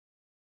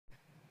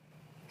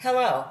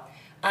Hello,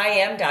 I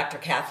am Dr.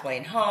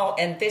 Kathleen Hall,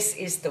 and this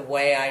is The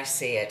Way I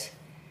See It.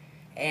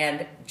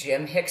 And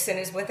Jim Hixon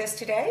is with us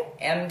today,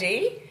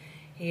 MD.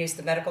 He is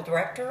the medical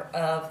director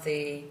of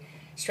the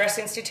Stress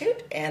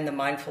Institute and the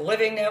Mindful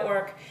Living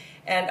Network,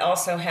 and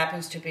also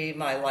happens to be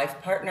my life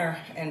partner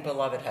and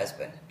beloved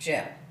husband,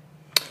 Jim.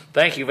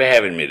 Thank you for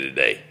having me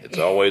today. It's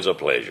always a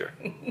pleasure.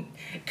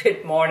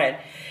 Good morning.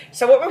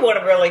 So what we want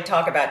to really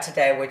talk about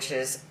today, which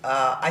is,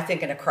 I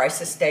think, in a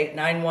crisis state,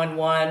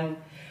 911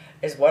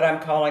 is what I'm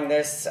calling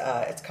this.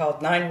 It's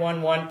called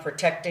 911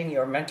 Protecting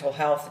Your Mental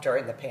Health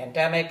During the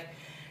Pandemic,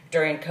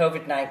 during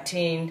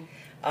COVID-19.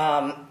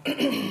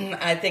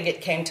 I think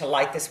it came to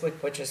light this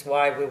week, which is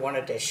why we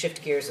wanted to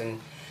shift gears and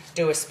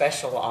do a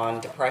special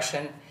on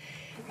depression.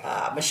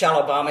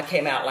 Michelle Obama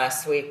came out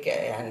last week,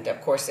 and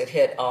of course it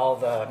hit all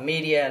the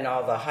media and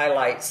all the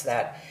highlights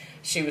that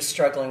she was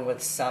struggling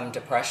with some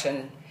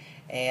depression.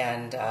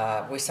 And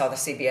we saw the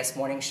CBS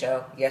morning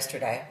show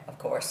yesterday, of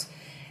course.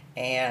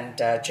 And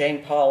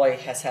Jane Pauley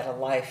has had a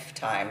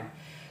lifetime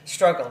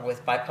struggle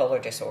with bipolar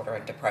disorder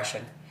and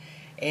depression.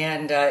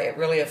 And it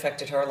really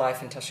affected her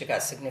life until she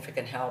got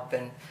significant help,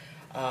 and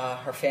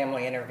her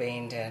family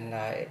intervened, and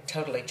it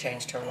totally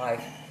changed her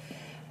life.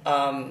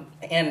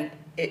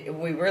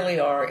 We really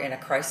are in a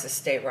crisis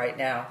state right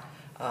now.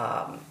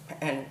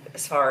 And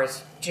as far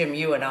as Jim,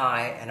 you and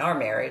I, and our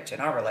marriage and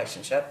our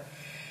relationship,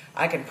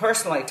 I can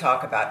personally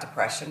talk about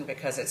depression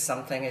because it's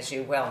something, as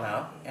you well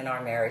know, in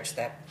our marriage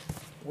that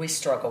we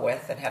struggle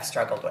with and have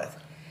struggled with.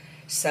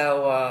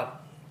 So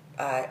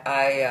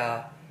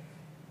I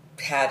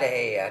had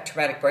a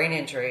traumatic brain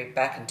injury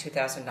back in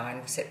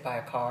 2009. Was hit by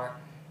a car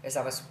as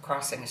I was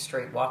crossing a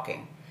street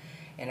walking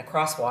in a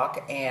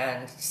crosswalk,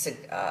 and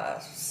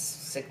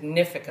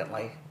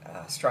significantly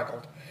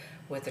struggled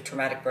with a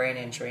traumatic brain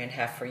injury and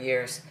have for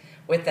years.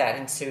 With that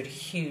ensued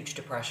huge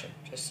depression,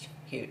 just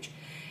huge.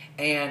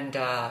 And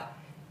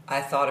I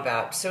thought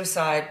about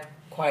suicide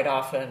quite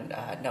often,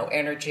 no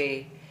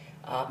energy.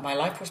 My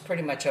life was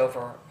pretty much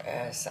over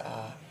as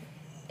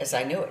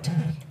I knew it.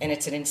 And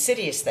it's an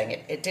insidious thing.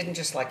 It didn't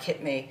just like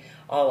hit me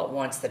all at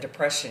once. The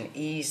depression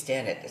eased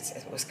in.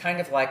 It was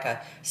kind of like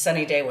a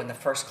sunny day when the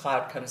first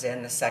cloud comes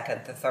in, the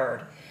second, the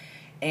third.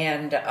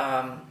 And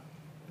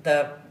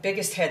the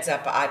biggest heads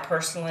up I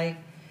personally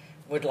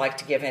would like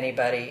to give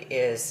anybody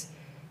is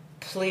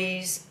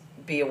please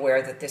be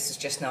aware that this is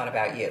just not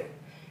about you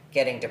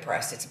getting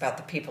depressed. It's about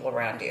the people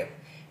around you.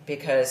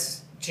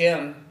 Because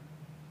Jim,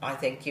 I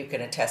think you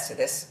can attest to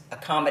this,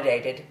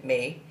 accommodated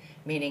me,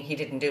 meaning he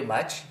didn't do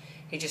much.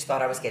 He just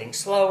thought I was getting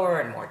slower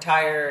and more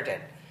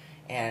tired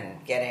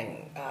and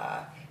getting,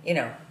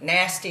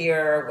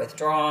 nastier,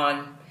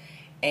 withdrawn.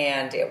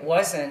 And it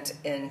wasn't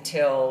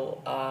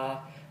until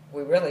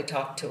we really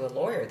talked to a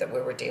lawyer that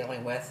we were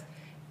dealing with,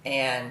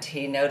 and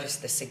he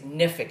noticed the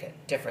significant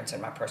difference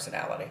in my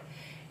personality.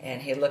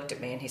 And he looked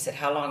at me and he said,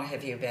 "How long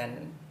have you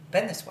been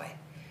this way?"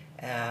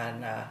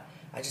 And I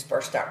just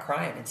burst out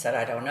crying and said,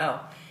 "I don't know."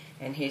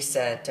 And he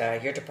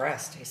said, "You're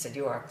depressed." He said,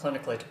 "You are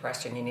clinically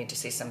depressed and you need to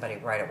see somebody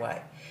right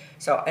away."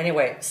 So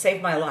anyway,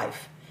 saved my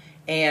life.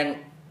 And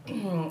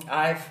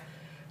I've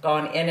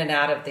gone in and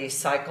out of these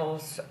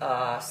cycles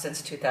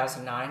since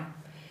 2009.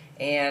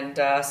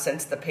 And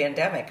since the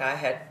pandemic, I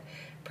had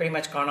pretty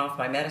much gone off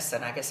my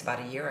medicine, I guess about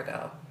a year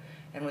ago,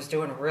 and was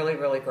doing really,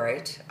 really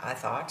great, I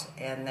thought.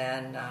 And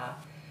then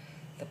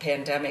the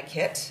pandemic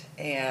hit,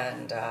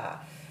 and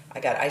I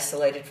got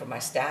isolated from my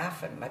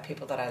staff and my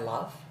people that I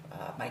love,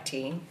 my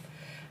team,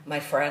 my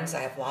friends.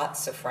 I have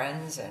lots of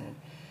friends and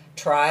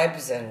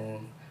tribes,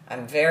 and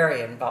I'm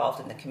very involved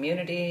in the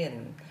community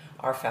and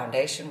our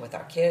foundation with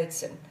our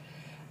kids. And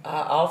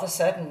all of a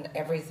sudden,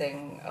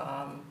 everything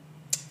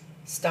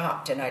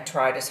stopped, and I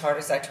tried as hard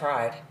as I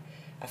tried.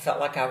 I felt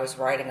like I was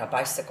riding a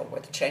bicycle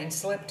where the chain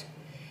slipped,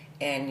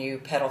 and you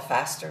pedal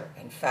faster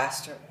and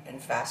faster and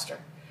faster.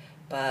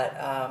 But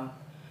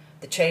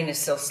the chain is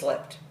still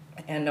slipped.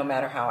 And no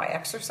matter how I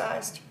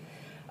exercised,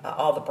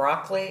 all the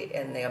broccoli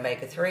and the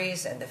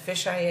omega-3s and the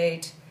fish I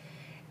ate,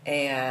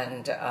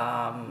 and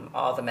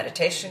all the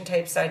meditation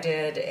tapes I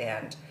did,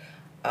 and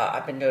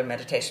I've been doing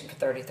meditation for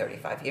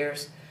 35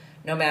 years.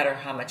 No matter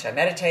how much I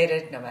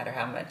meditated, no matter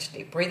how much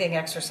deep breathing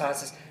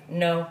exercises,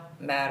 no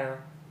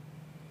matter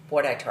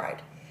what I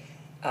tried,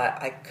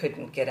 I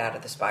couldn't get out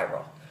of the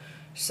spiral.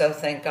 So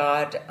thank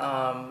God,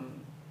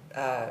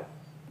 I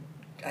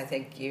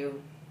think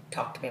you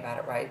talked to me about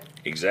it, right?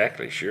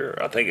 Exactly,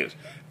 sure. I think it's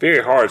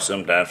very hard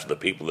sometimes for the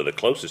people that are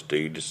closest to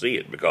you to see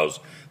it because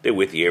they're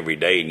with you every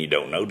day and you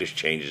don't notice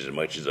changes as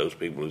much as those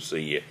people who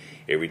see you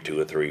every 2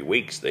 or 3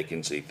 weeks. They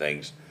can see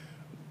things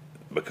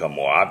become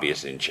more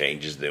obvious in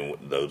changes than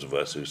those of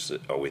us who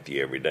are with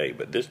you every day.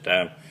 But this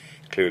time,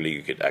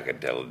 clearly I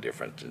could tell a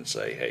difference and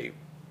say, hey,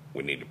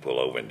 we need to pull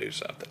over and do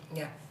something.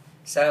 Yeah.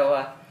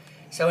 So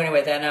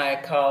anyway, then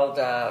I called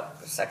a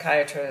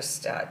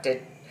psychiatrist,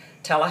 did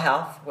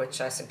telehealth, which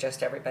I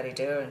suggest everybody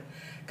do, and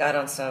got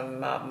on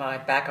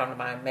back onto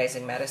my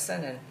amazing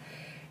medicine,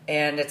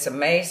 and it's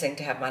amazing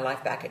to have my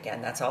life back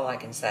again. That's all I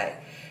can say.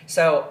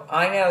 So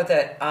I know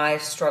that I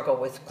struggle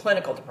with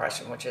clinical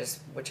depression, which is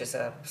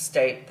a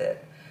state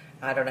that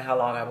I don't know how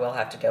long I will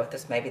have to deal with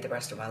this, maybe the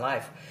rest of my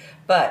life.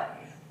 But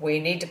we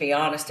need to be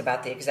honest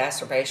about the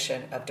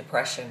exacerbation of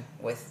depression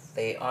with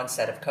the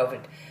onset of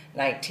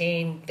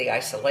COVID-19, the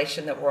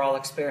isolation that we're all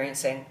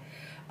experiencing,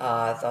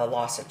 the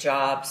loss of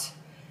jobs,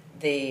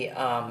 the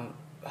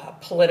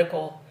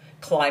political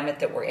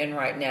climate that we're in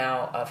right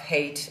now of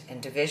hate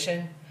and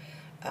division,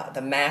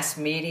 the mass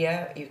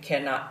media. You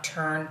cannot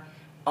turn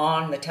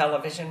on the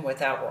television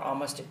without, we're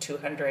almost at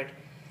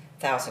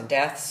 200,000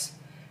 deaths.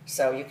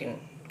 So you can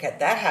get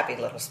that happy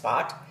little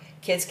spot.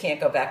 Kids can't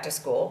go back to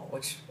school,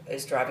 which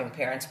is driving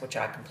parents, which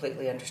I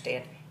completely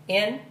understand,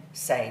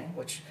 insane,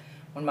 which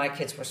when my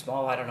kids were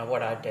small, I don't know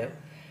what I'd do.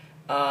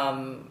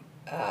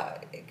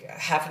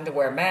 Having to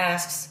wear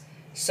masks,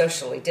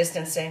 socially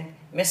distancing,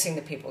 missing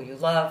the people you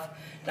love,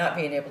 not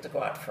being able to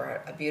go out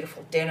for a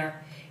beautiful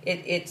dinner.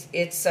 It's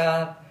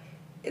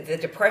the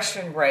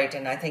depression rate,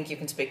 and I think you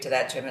can speak to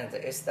that, Jim,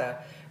 is the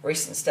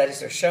recent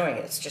studies are showing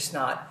it. It's just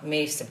not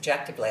me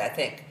subjectively, I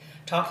think.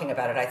 Talking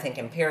about it, I think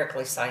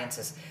empirically science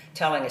is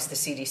telling us. The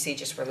CDC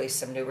just released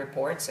some new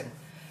reports, and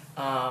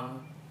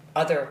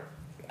other.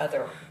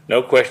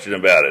 No question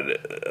about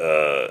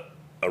it.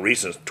 A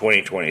recent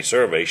 2020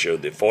 survey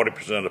showed that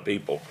 40% of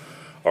people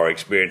are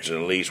experiencing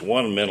at least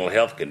one mental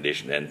health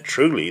condition, and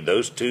truly,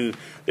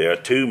 there are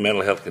two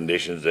mental health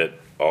conditions that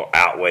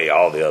outweigh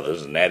all the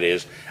others, and that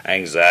is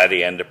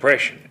anxiety and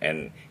depression.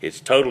 And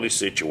it's totally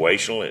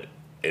situational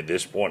at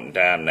this point in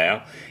time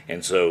now.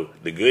 And so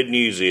the good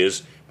news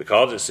is,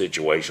 because it's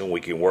situational,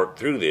 we can work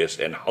through this,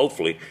 and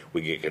hopefully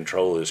we can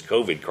control this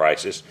COVID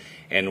crisis,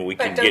 and we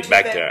can get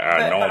back to our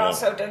normal. But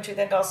also, don't you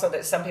think also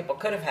that some people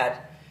could have had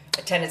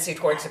a tendency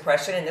towards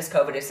depression, and this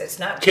COVID it's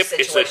not just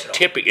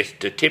situational. It's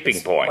the tipping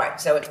point. Right,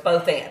 so it's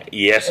both and.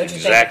 Yes, don't you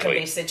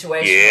exactly. Think it can be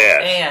situational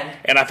yes.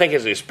 And I think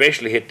it's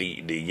especially hit the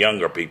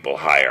younger people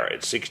higher.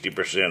 At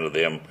 60% of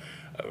them,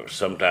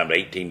 sometimes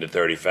 18 to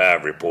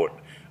 35, report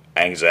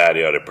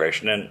anxiety or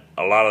depression, and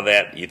a lot of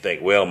that you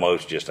think, well,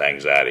 most just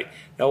anxiety.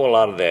 No, a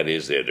lot of that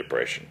is their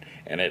depression,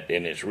 and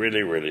it's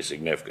really, really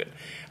significant.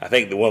 I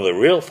think that one of the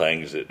real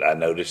things that I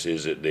notice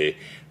is that the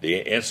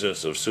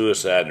incidence of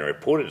suicide and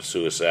reported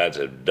suicides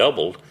have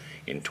doubled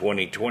in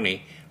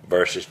 2020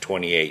 versus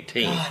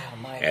 2018,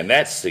 and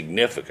that's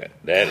significant.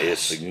 That is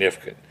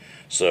significant.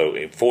 So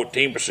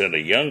 14%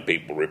 of young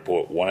people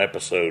report one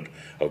episode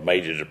of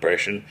major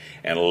depression,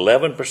 and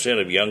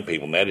 11% of young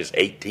people, and that is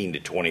 18 to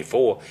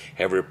 24,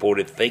 have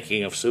reported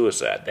thinking of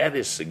suicide. That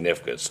is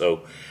significant.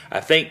 So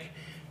I think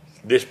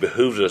this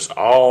behooves us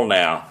all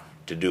now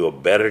to do a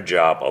better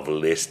job of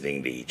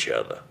listening to each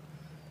other.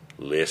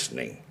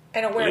 Listening.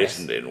 And awareness.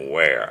 Listen and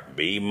aware.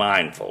 Be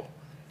mindful.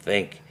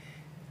 Think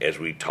as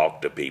we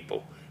talk to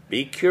people.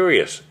 Be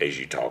curious as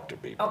you talk to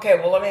people. Okay,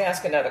 well, let me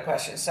ask another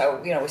question.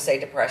 So, we say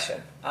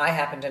depression. I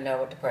happen to know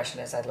what depression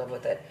is. I live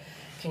with it.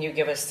 Can you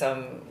give us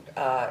some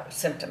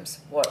symptoms?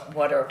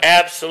 What are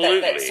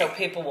absolutely so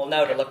people will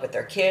know to look with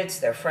their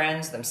kids, their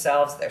friends,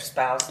 themselves, their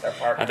spouse, their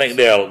partners? I think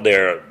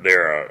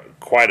there are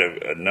quite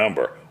a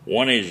number.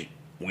 One is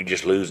we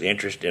just lose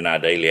interest in our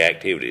daily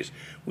activities.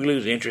 We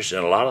lose interest in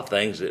a lot of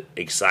things that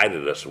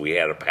excited us. We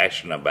had a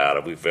passion about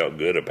it. We felt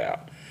good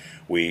about.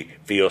 We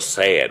feel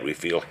sad. We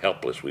feel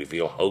helpless. We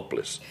feel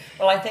hopeless.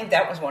 Well, I think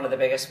that was one of the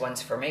biggest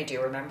ones for me. Do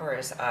you remember?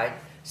 As I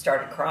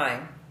started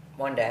crying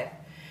one day,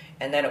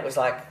 and then it was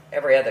like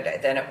every other day.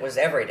 Then it was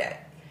every day,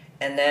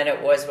 and then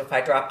it was if I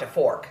dropped a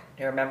fork.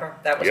 Do you remember?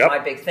 That was my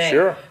big thing.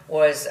 Sure.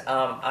 Was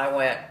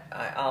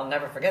I'll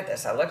never forget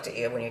this. I looked at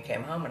you when you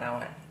came home, and I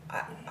went,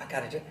 I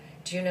got to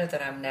do you know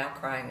that I'm now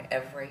crying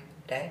every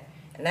day?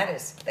 And that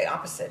is the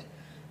opposite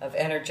of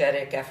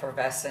energetic,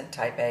 effervescent,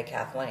 type A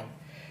Kathleen.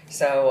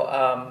 So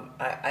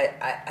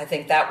I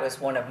think that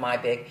was one of my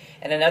big,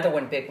 and another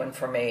big one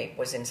for me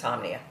was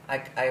insomnia.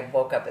 I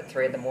woke up at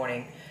 3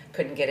 a.m,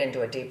 couldn't get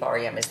into a deep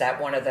REM. Is that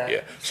one of the?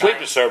 Yeah, sleep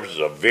disturbances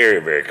are very,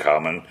 very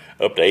common.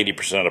 Up to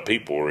 80% of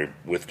people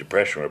with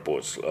depression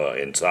reports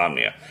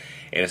insomnia.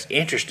 And it's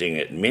interesting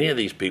that many of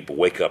these people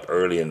wake up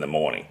early in the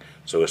morning.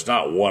 So it's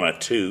not one or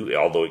two,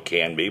 although it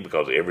can be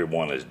because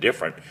everyone is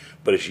different,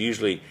 but it's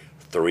usually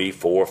 3,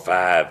 4,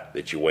 5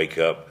 that you wake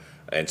up.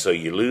 And so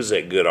you lose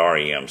that good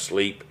REM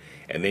sleep,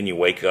 and then you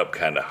wake up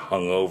kind of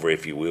hungover,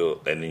 if you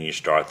will, and then you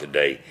start the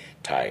day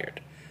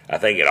tired. I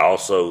think it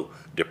also,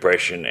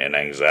 depression and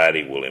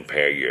anxiety will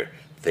impair your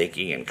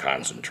thinking and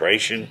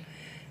concentration.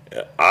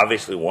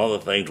 Obviously, one of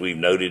the things we've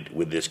noted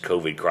with this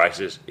COVID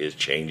crisis is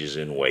changes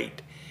in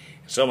weight.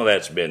 Some of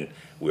that's been,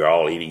 we're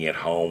all eating at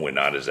home, we're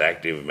not as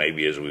active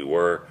maybe as we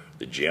were,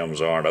 the gyms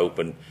aren't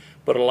open,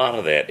 but a lot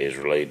of that is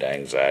related to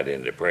anxiety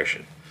and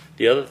depression.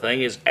 The other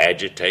thing is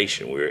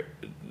agitation.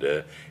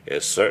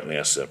 It's certainly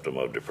a symptom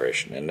of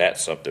depression, and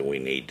that's something we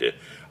need to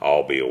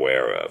all be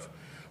aware of.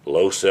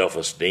 Low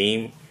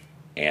self-esteem,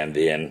 and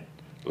then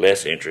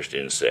less interest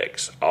in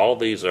sex. All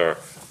these are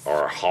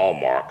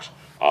hallmarks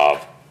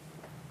of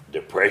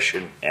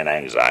depression and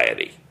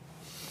anxiety.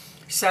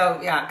 So,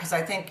 yeah, because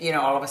I think,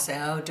 all of us say,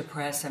 oh,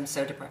 depressed, I'm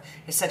so depressed.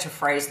 It's such a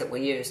phrase that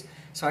we use.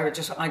 So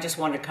I just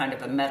wanted kind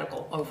of a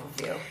medical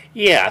overview.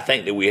 Yeah, I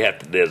think that we have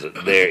to.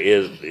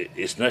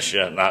 It's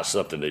not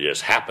something that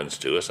just happens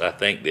to us. I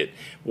think that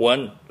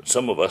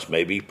some of us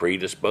may be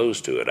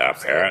predisposed to it. Our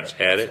parents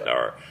had it,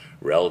 our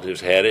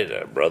relatives had it,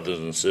 our brothers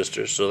and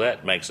sisters. So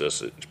that makes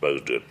us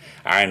exposed to it.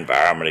 Our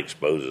environment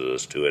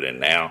exposes us to it, and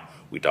now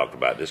we talked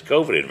about this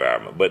COVID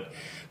environment. But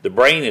the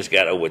brain has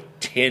got over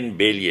 10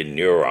 billion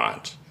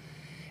neurons,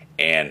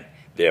 and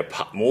there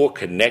are more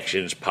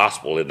connections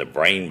possible in the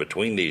brain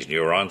between these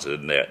neurons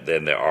than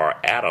there are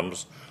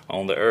atoms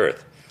on the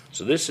earth.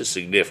 So this is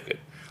significant.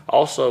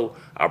 Also,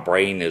 our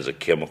brain is a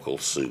chemical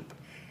soup.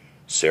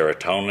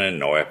 Serotonin,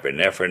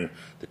 norepinephrine,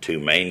 the two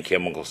main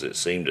chemicals that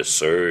seem to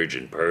surge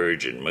and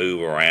purge and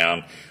move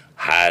around,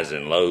 highs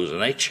and lows,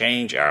 and they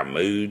change our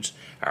moods,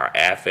 our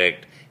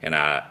affect, and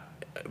our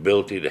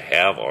ability to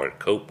have or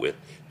cope with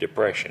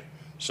depression.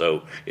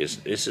 So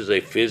this is a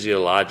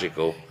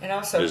physiological and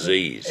also,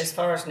 disease. As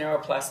far as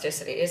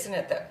neuroplasticity, isn't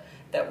it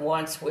that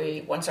once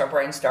our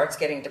brain starts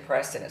getting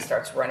depressed and it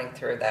starts running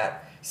through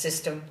that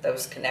system,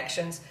 those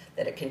connections,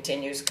 that it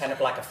continues kind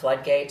of like a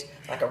floodgate,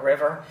 like a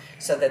river,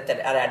 so that it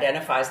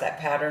identifies that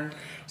pattern.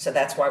 So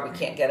that's why we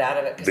can't get out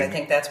of it, because I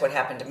think that's what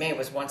happened to me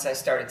was once I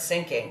started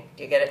sinking,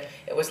 do you get it?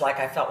 It was like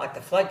I felt like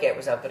the floodgate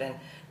was open, and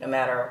no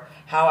matter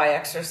how I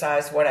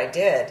exercised, what I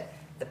did,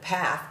 the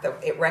path,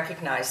 it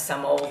recognized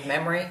some old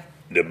memory.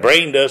 The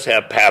brain does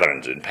have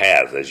patterns and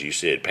paths, as you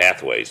said,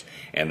 pathways,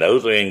 and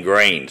those are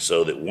ingrained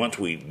so that once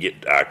we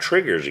get our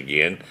triggers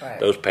again, right,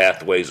 those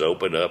pathways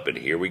open up, and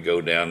here we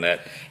go down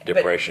that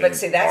depression but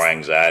see, or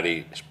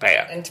anxiety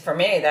path. And for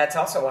me, that's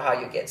also how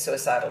you get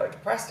suicidal or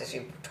depressed, is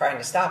you trying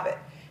to stop it.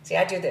 See,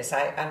 I do this.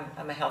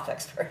 I'm a health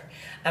expert.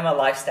 I'm a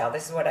lifestyle.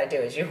 This is what I do,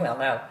 as you well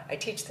know. I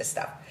teach this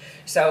stuff.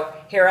 So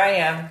here I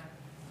am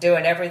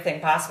doing everything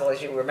possible,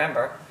 as you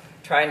remember,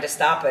 trying to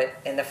stop it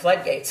in the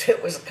floodgates.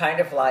 It was kind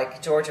of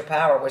like Georgia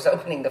Power was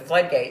opening the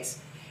floodgates,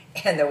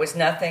 and there was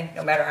nothing.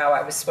 No matter how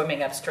I was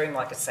swimming upstream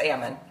like a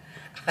salmon,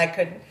 I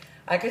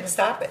couldn't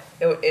stop it.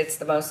 It's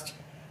the most,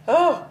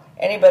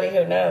 anybody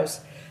who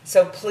knows.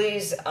 So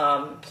please,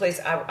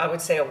 I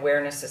would say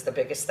awareness is the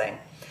biggest thing.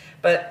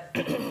 But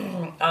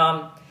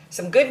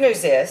some good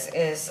news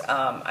is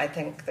I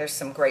think there's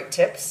some great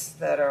tips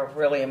that are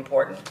really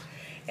important.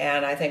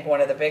 And I think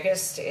one of the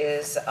biggest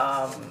is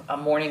a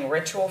morning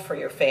ritual for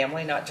your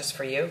family, not just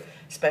for you,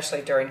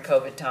 especially during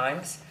COVID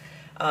times.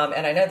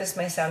 And I know this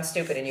may sound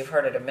stupid and you've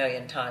heard it a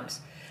million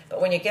times,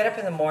 but when you get up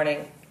in the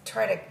morning,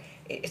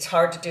 it's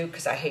hard to do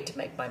because I hate to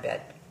make my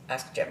bed.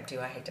 Ask Jim, do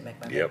I hate to make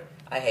my bed? Yep.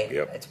 I hate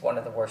it. It's one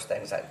of the worst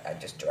things. I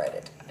just dread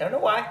it. I don't know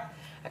why.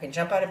 I can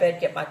jump out of bed,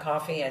 get my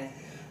coffee, and,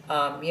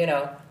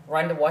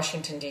 run to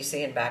Washington,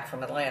 D.C. and back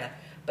from Atlanta.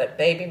 But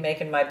baby,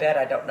 making my bed,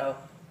 I don't know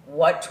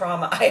what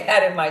trauma I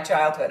had in my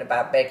childhood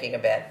about making a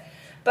bed.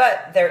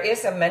 But there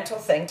is a mental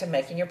thing to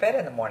making your bed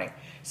in the morning.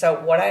 So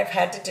what I've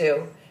had to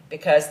do,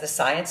 because the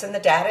science and the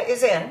data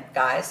is in,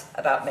 guys,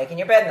 about making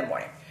your bed in the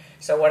morning.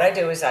 So what I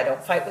do is I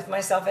don't fight with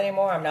myself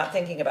anymore. I'm not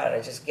thinking about it.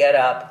 I just get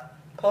up,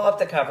 pull up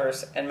the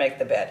covers, and make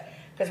the bed.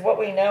 Because what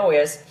we know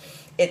is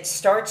it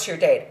starts your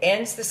day. It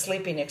ends the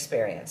sleeping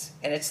experience.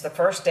 And it's the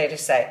first day to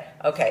say,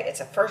 okay,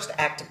 it's a first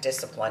act of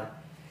discipline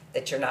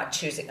that you're not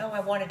choosing,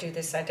 I want to do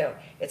this, I don't.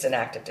 It's an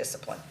act of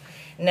discipline.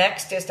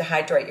 Next is to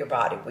hydrate your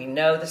body. We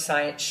know the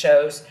science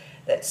shows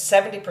that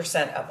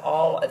 70% of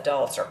all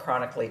adults are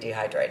chronically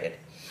dehydrated.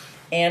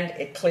 And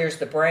it clears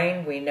the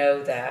brain. We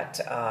know that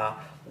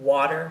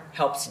water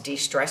helps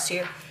de-stress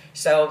you.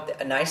 So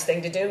a nice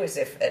thing to do is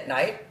if at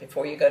night,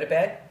 before you go to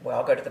bed,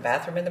 go to the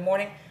bathroom in the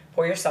morning,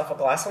 pour yourself a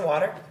glass of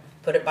water,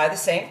 put it by the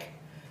sink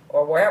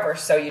or wherever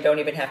so you don't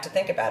even have to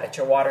think about it.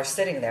 Your water's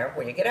sitting there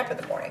when you get up in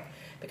the morning.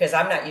 Because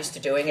I'm not used to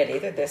doing it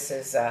either. This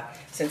is,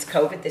 since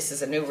COVID, this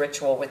is a new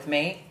ritual with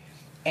me.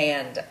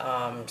 And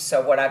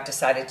so what I've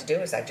decided to do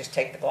is I just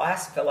take the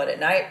glass, fill it at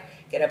night,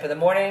 get up in the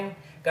morning,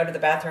 go to the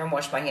bathroom,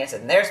 wash my hands,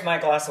 and there's my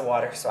glass of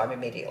water, so I'm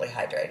immediately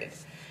hydrated.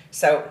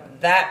 So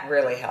that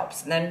really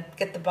helps. And then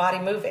get the body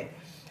moving.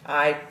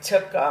 I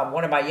took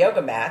one of my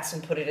yoga mats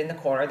and put it in the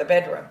corner of the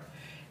bedroom.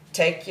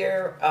 Take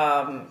your,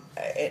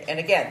 and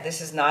again,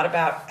 this is not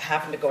about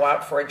having to go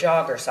out for a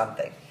jog or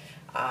something.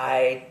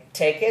 I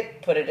take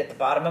it, put it at the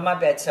bottom of my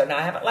bed. So now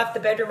I haven't left the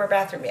bedroom or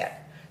bathroom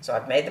yet. So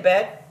I've made the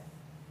bed,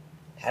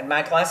 had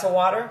my glass of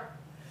water,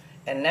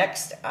 and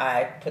next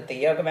I put the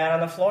yoga mat on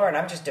the floor and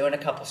I'm just doing a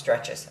couple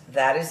stretches.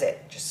 That is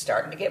it. Just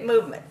starting to get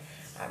movement.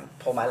 I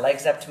pull my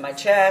legs up to my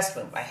chest,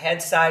 move my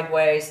head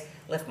sideways,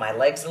 lift my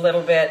legs a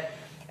little bit.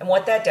 And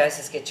what that does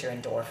is get your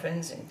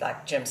endorphins and,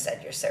 like Jim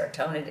said, your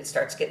serotonin. It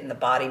starts getting the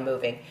body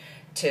moving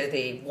to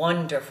the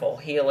wonderful,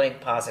 healing,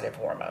 positive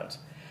hormones.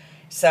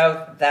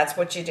 So that's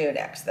what you do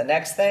next. The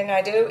next thing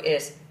I do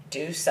is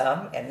do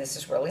some, and this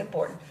is really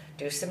important,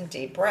 do some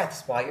deep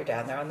breaths while you're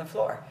down there on the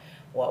floor.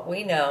 What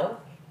we know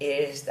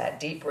is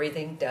that deep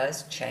breathing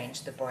does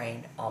change the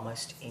brain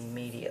almost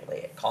immediately.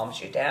 It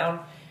calms you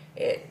down.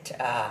 It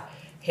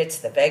hits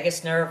the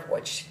vagus nerve,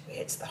 which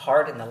hits the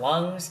heart and the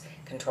lungs,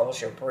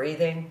 controls your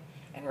breathing,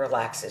 and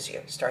relaxes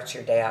you. Starts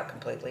your day out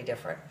completely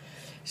different.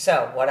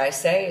 So what I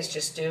say is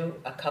just do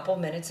a couple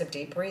minutes of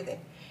deep breathing.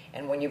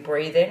 And when you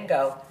breathe in,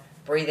 go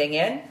breathing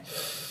in,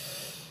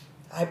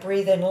 I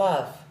breathe in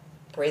love.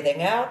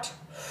 Breathing out,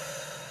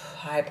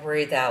 I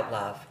breathe out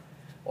love.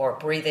 Or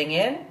breathing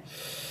in,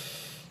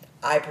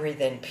 I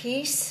breathe in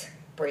peace.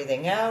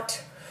 Breathing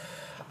out,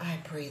 I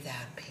breathe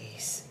out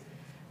peace.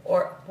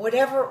 Or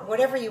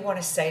whatever you want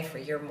to say for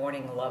your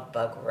morning love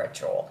bug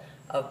ritual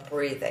of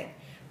breathing.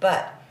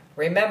 But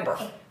remember,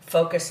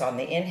 focus on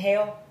the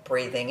inhale,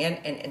 breathing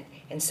in,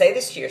 and say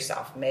this to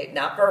yourself,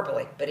 not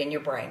verbally, but in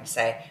your brain.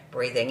 Say,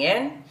 breathing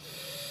in,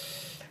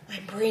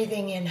 I'm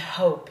breathing in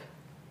hope.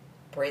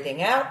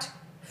 Breathing out,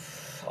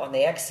 on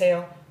the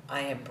exhale,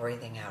 I am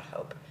breathing out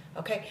hope.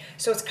 Okay,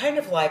 so it's kind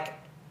of like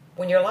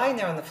when you're lying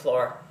there on the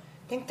floor,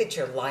 think that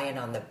you're lying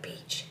on the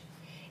beach.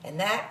 And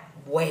that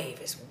wave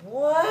is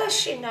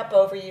washing up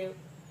over you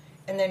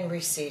and then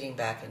receding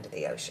back into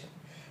the ocean.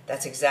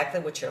 That's exactly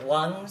what your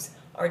lungs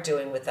are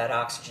doing with that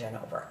oxygen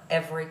over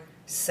every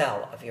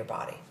cell of your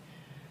body.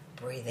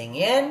 Breathing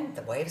in,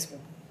 the waves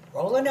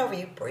rolling over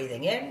you.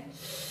 Breathing in,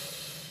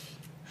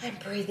 I'm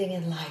breathing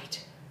in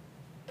light.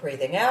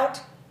 Breathing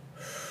out,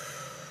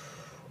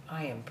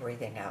 I am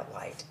breathing out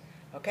light.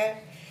 Okay?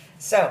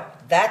 So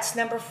that's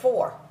number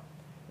 4.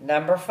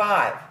 Number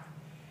 5,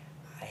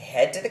 I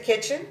head to the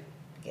kitchen,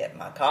 get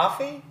my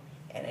coffee,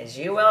 and as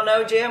you well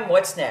know, Jim,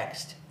 what's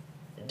next?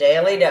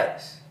 Daily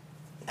Dose,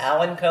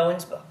 Alan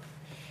Cohen's book.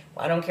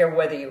 Well, I don't care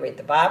whether you read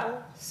the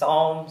Bible,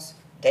 Psalms,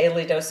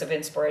 Daily Dose of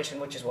Inspiration,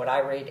 which is what I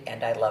read,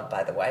 and I love,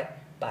 by the way,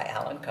 by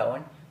Alan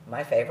Cohen,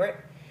 my favorite.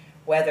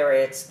 Whether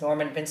it's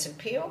Norman Vincent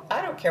Peale,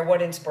 I don't care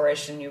what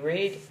inspiration you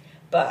read,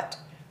 but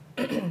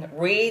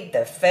read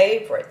the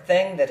favorite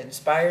thing that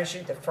inspires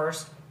you the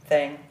first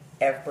thing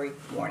every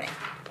morning,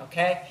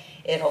 okay?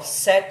 It'll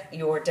set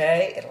your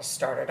day, it'll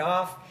start it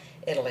off,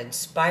 it'll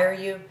inspire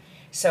you.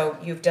 So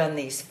you've done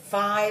these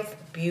 5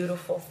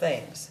 beautiful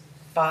things,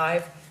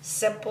 5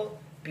 simple,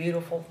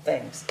 beautiful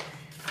things,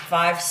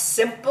 5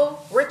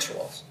 simple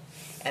rituals.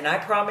 And I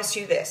promise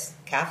you this,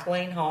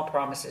 Kathleen Hall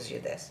promises you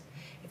this.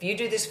 If you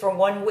do this for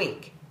 1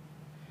 week,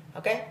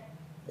 okay,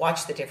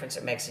 watch the difference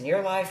it makes in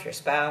your life, your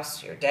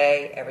spouse, your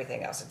day,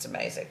 everything else. It's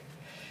amazing.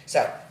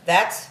 So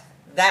that's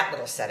that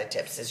little set of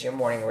tips is your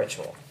morning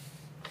ritual.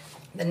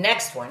 The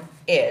next one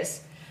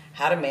is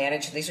how to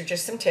manage. These are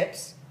just some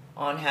tips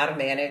on how to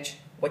manage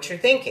what you're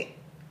thinking.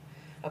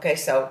 Okay,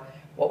 so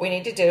what we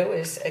need to do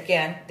is,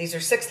 again, these are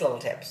 6 little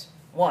tips.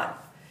 1,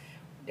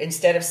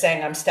 instead of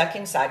saying I'm stuck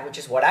inside, which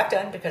is what I've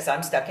done because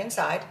I'm stuck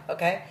inside,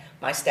 okay?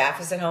 My staff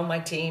is at home, my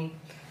team,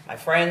 my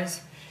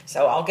friends.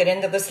 So I'll get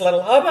into this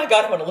little, oh my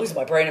God, I'm going to lose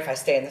my brain if I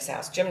stay in this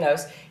house. Jim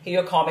knows.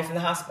 You'll call me from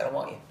the hospital,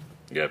 won't you?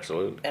 Yeah,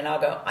 absolutely. And I'll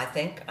go, I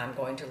think I'm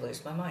going to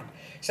lose my mind.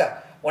 So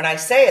when I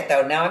say it,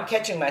 though, now I'm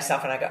catching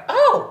myself and I go,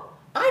 oh,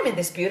 I'm in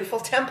this beautiful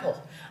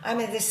temple. I'm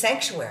in this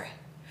sanctuary.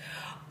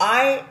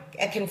 I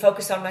can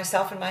focus on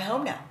myself in my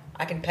home now.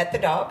 I can pet the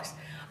dogs.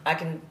 I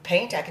can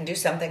paint. I can do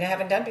something I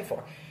haven't done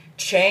before.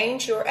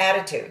 Change your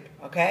attitude,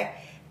 okay?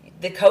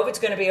 The COVID's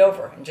going to be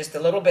over in just a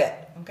little bit,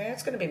 okay?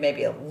 It's going to be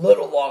maybe a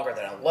little longer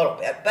than a little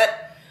bit,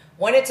 but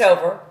when it's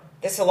over,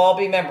 this will all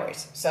be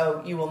memories.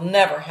 So you will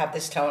never have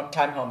this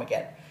time home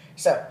again.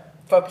 So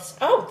focus,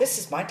 oh, this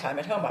is my time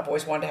at home. I've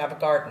always wanted to have a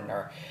garden,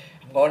 or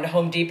I'm going to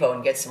Home Depot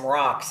and get some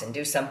rocks and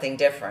do something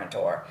different,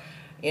 or,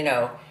 you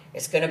know,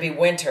 it's going to be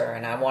winter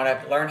and I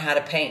want to learn how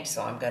to paint,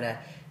 so I'm going to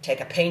take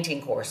a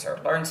painting course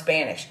or learn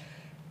Spanish.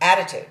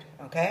 Attitude,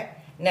 okay?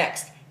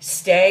 Next,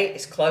 stay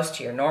as close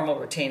to your normal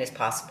routine as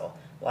possible.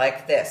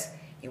 Like this.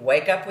 You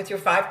wake up with your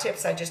 5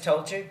 tips I just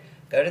told you,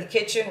 go to the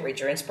kitchen,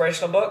 read your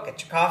inspirational book,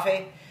 get your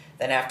coffee,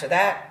 then after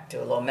that, do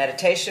a little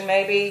meditation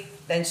maybe,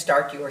 then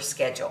start your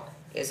schedule.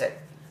 Is it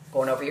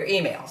going over your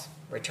emails,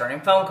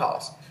 returning phone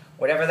calls,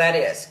 whatever that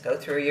is, go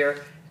through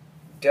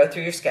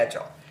your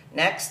schedule.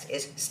 Next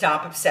is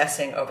stop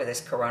obsessing over this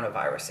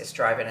coronavirus. It's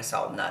driving us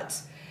all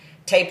nuts.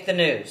 Tape the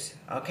news,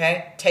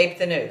 okay? Tape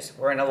the news.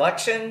 We're in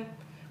election,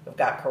 we've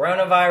got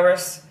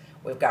coronavirus,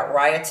 we've got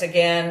riots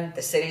again.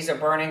 The cities are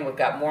burning. We've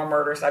got more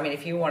murders. I mean,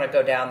 if you want to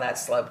go down that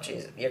slope,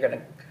 geez, you're going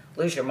to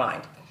lose your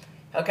mind.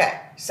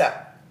 Okay, so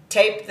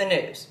tape the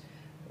news.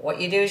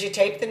 What you do is you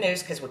tape the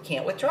news because we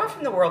can't withdraw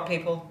from the world,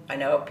 people. I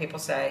know people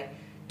say,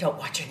 don't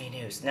watch any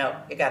news. No,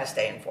 you got to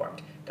stay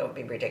informed. Don't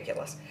be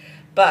ridiculous.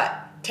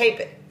 But tape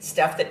it.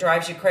 Stuff that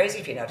drives you crazy.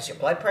 If you notice your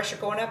blood pressure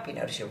going up, you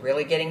notice you're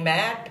really getting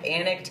mad,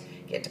 panicked,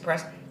 get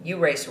depressed, you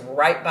race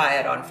right by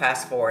it on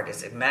fast forward.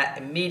 Is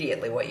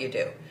immediately what you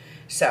do.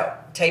 So,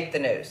 tape the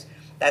news.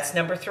 That's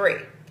number 3.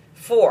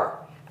 4,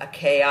 a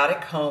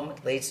chaotic home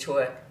leads to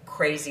a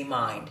crazy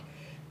mind.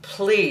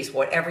 Please,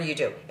 whatever you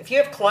do. If you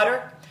have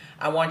clutter,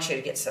 I want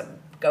you to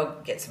go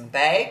get some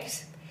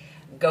bags,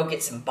 go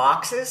get some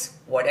boxes,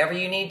 whatever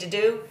you need to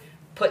do,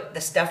 put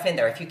the stuff in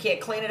there. If you can't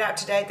clean it out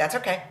today, that's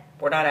okay.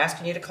 We're not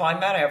asking you to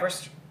climb Mount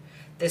Everest.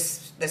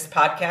 This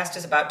podcast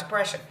is about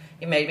depression.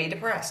 You may be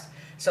depressed.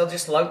 So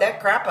just load that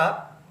crap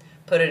up,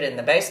 put it in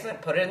the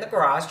basement, put it in the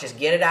garage, just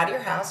get it out of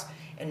your house,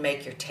 and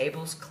make your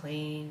tables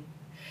clean,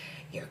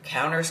 your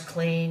counters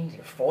clean,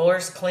 your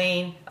floors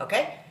clean,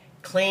 okay?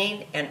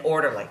 clean, and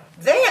orderly.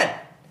 Then,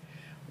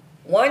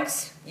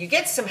 once you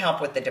get some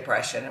help with the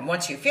depression and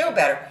once you feel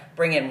better,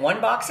 bring in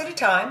one box at a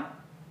time,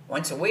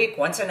 once a week,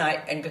 once a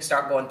night, and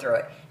start going through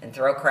it and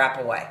throw crap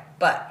away.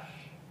 But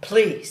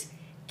please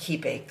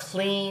keep a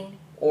clean,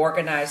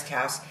 organized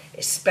house,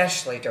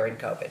 especially during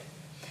COVID.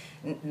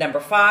 Number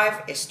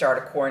 5 is start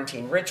a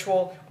quarantine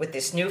ritual with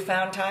this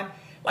newfound time,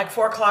 like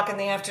 4 o'clock in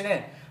the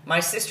afternoon. My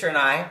sister and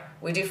I,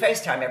 we do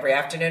FaceTime every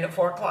afternoon at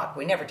 4 o'clock.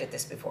 We never did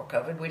this before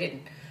COVID. We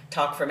didn't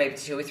talk for maybe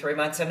 2 or 3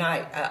 months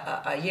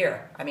a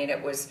year. I mean,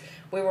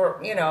 we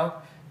were,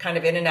 kind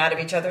of in and out of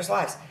each other's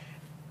lives.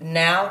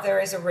 Now there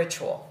is a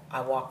ritual.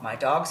 I walk my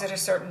dogs at a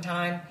certain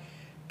time.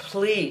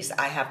 Please,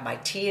 I have my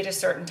tea at a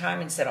certain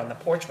time and sit on the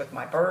porch with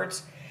my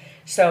birds.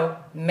 So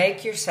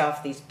make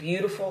yourself these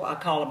beautiful, I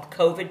call them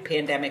COVID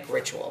pandemic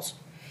rituals.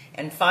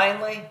 And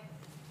finally,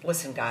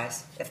 listen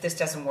guys, if this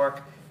doesn't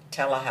work,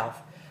 telehealth.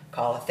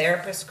 Call a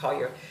therapist,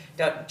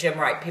 Jim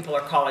Wright, people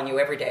are calling you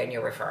every day and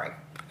you're referring.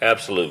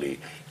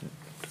 Absolutely.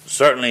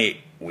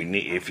 Certainly,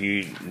 if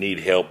you need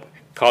help,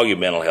 call your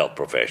mental health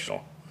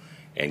professional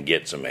and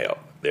get some help.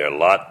 There are a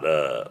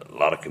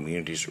lot of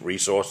community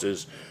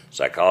resources,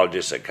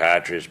 psychologists,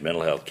 psychiatrists,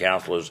 mental health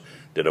counselors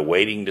that are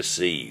waiting to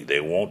see you.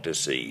 They want to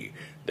see you.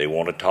 They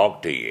want to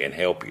talk to you and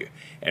help you.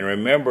 And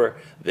remember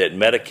that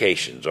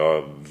medications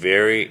are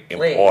very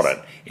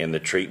important in the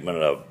treatment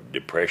of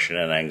depression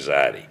and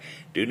anxiety.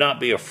 Do not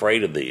be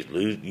afraid of these.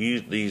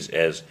 Use these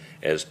as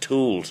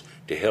tools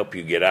to help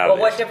you get out of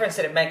this. Well, what difference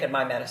did it make in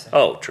my medicine?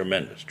 Oh,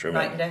 tremendous.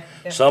 Night and day?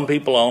 Yeah. Some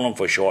people own them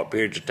for short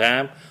periods of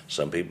time.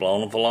 Some people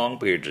own them for long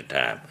periods of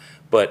time.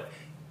 But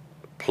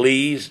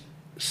please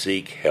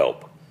seek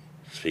help.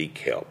 Seek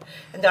help.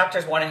 And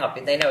doctors want to help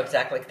you. They know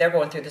exactly. They're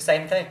going through the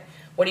same thing.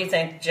 What do you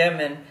think Jim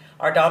and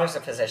our daughter's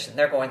a physician?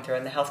 They're going through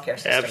in the healthcare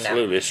system now.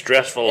 Absolutely. It's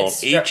stressful on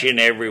each and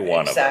every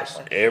one of us.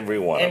 Every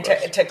one of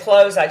us. To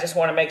close, I just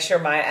want to make sure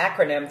my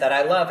acronym that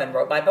I love and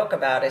wrote my book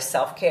about is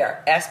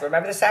self-care.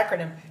 Remember this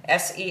acronym,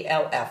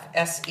 SELF,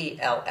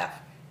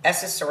 S-E-L-F.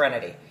 S is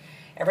serenity.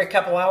 Every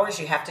couple hours,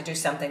 you have to do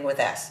something with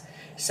S.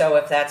 So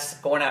if that's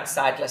going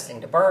outside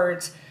listening to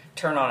birds,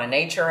 turn on a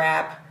nature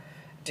app,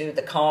 do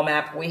the Calm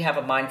app. We have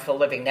a Mindful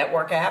Living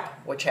Network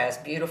app, which has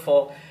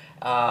beautiful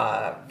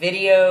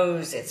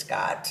videos, it's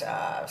got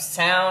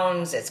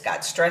sounds, it's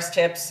got stress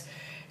tips.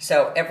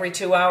 So every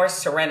 2 hours,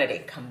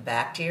 serenity. Come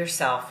back to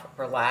yourself,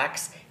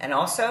 relax. And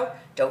also,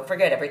 don't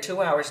forget, every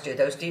 2 hours, do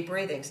those deep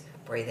breathings.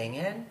 Breathing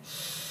in,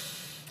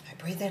 I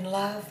breathe in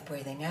love.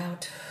 Breathing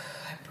out,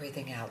 I'm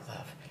breathing out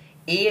love.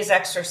 E is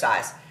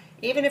exercise.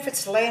 Even if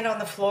it's laying on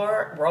the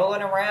floor,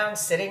 rolling around,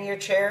 sitting in your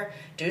chair,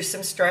 do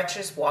some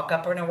stretches, walk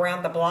up and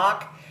around the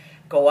block,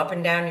 go up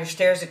and down your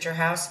stairs at your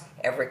house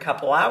every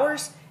couple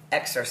hours.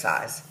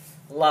 Exercise.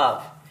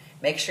 Love.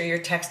 Make sure you're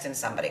texting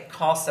somebody.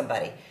 Call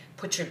somebody.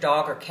 Put your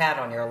dog or cat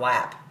on your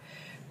lap.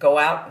 Go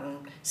out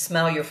and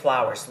smell your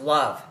flowers.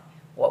 Love.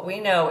 What we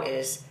know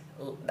is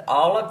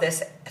all of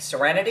this: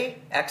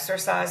 serenity,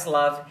 exercise,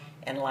 love,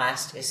 and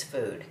last is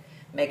food.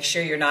 Make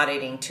sure you're not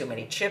eating too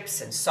many chips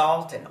and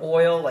salt and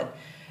oil and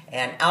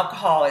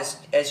alcohol,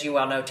 as you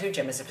well know too,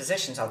 Jim, as a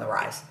physician's on the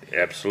rise.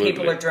 Absolutely.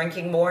 People are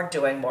drinking more,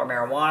 doing more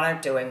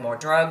marijuana, doing more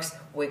drugs.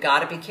 We got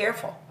to be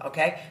careful,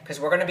 okay?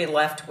 Because we're going to be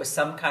left with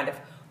some kind of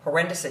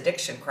horrendous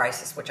addiction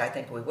crisis, which I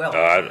think we will.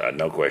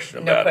 No question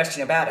about it. No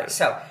question about it.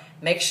 So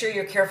make sure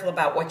you're careful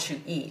about what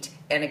you eat.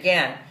 And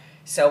again,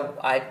 so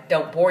I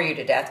don't bore you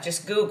to death,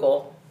 just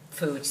Google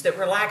foods that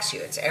relax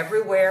you. It's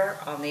everywhere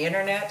on the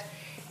internet.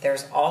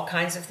 There's all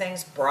kinds of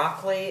things,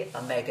 broccoli,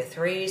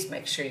 omega-3s.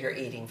 Make sure you're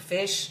eating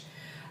fish.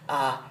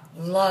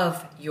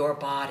 Love your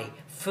body.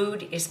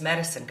 Food is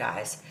medicine,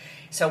 guys.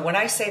 So when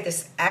I say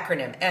this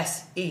acronym,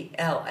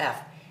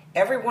 SELF,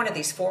 every one of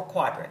these 4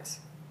 quadrants,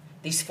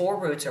 these 4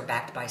 roots are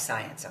backed by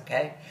science,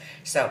 okay?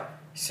 So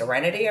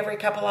serenity every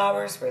couple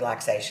hours,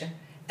 relaxation.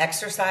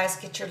 Exercise,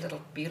 get your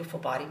little beautiful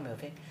body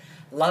moving.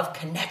 Love,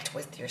 connect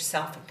with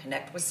yourself and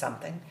connect with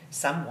something,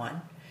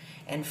 someone.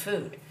 And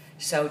food.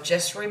 So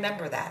just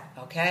remember that,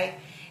 okay?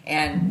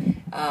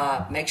 And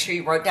make sure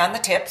you wrote down the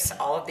tips.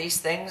 All of these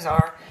things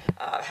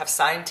have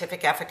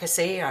scientific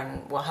efficacy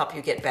and will help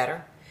you get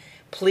better.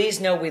 Please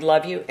know we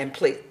love you, and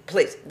please,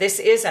 this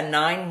is a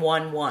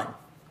 911,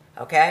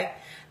 okay?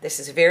 This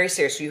is very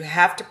serious. You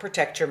have to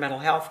protect your mental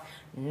health.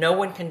 No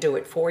one can do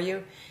it for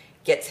you.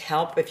 Get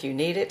help if you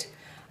need it.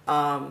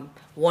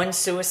 One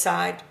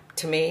suicide,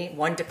 to me,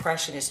 one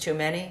depression is too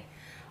many.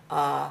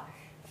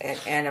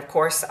 And of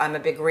course, I'm a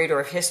big reader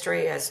of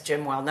history, as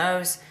Jim well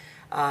knows.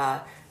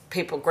 The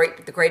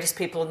greatest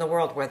people in the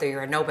world, whether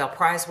you're a Nobel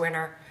Prize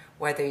winner,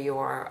 whether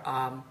you're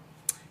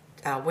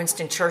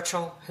Winston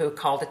Churchill, who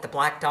called it the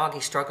black dog.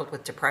 He struggled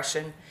with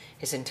depression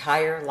his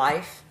entire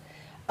life.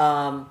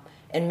 And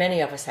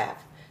many of us have.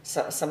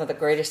 So some of the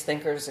greatest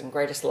thinkers and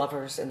greatest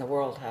lovers in the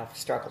world have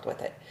struggled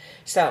with it.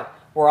 So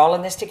we're all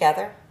in this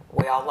together.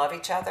 We all love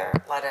each other.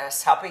 Let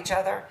us help each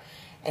other.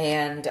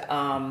 And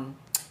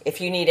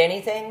if you need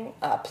anything,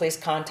 please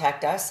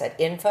contact us at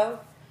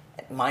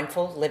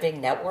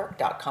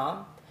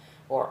info@mindfullivingnetwork.com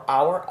or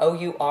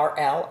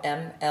OURLMLN.com.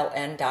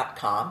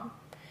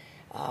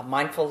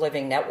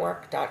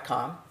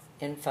 mindfullivingnetwork.com,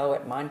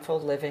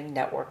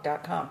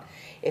 info@mindfullivingnetwork.com.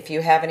 If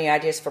you have any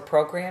ideas for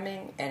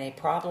programming, any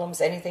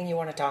problems, anything you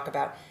want to talk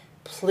about,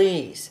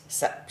 please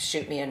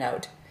shoot me a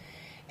note.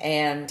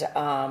 And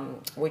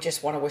we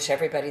just want to wish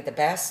everybody the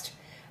best.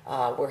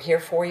 We're here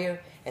for you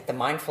at the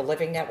Mindful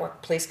Living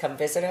Network. Please come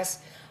visit us.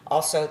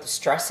 Also, the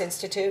Stress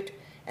Institute,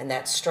 and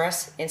that's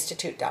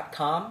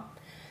stressinstitute.com.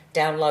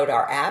 Download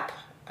our app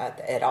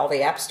at all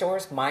the app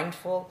stores,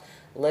 Mindful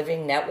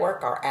Living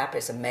Network. Our app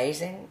is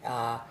amazing.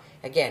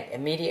 Again,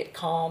 immediate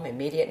calm,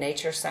 immediate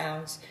nature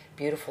sounds,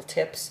 beautiful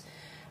tips.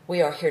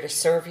 We are here to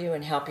serve you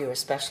and help you,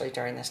 especially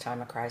during this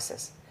time of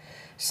crisis.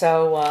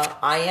 So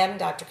I am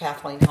Dr.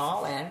 Kathleen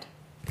Hall and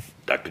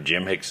Dr.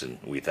 Jim Hixon.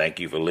 We thank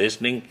you for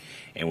listening,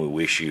 and we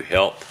wish you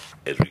health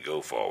as we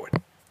go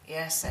forward.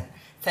 Yes, and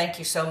thank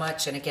you so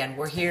much. And again,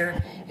 we're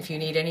here. If you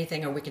need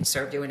anything or we can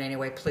serve you in any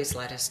way, please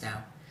let us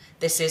know.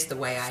 This is the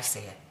way I see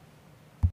it.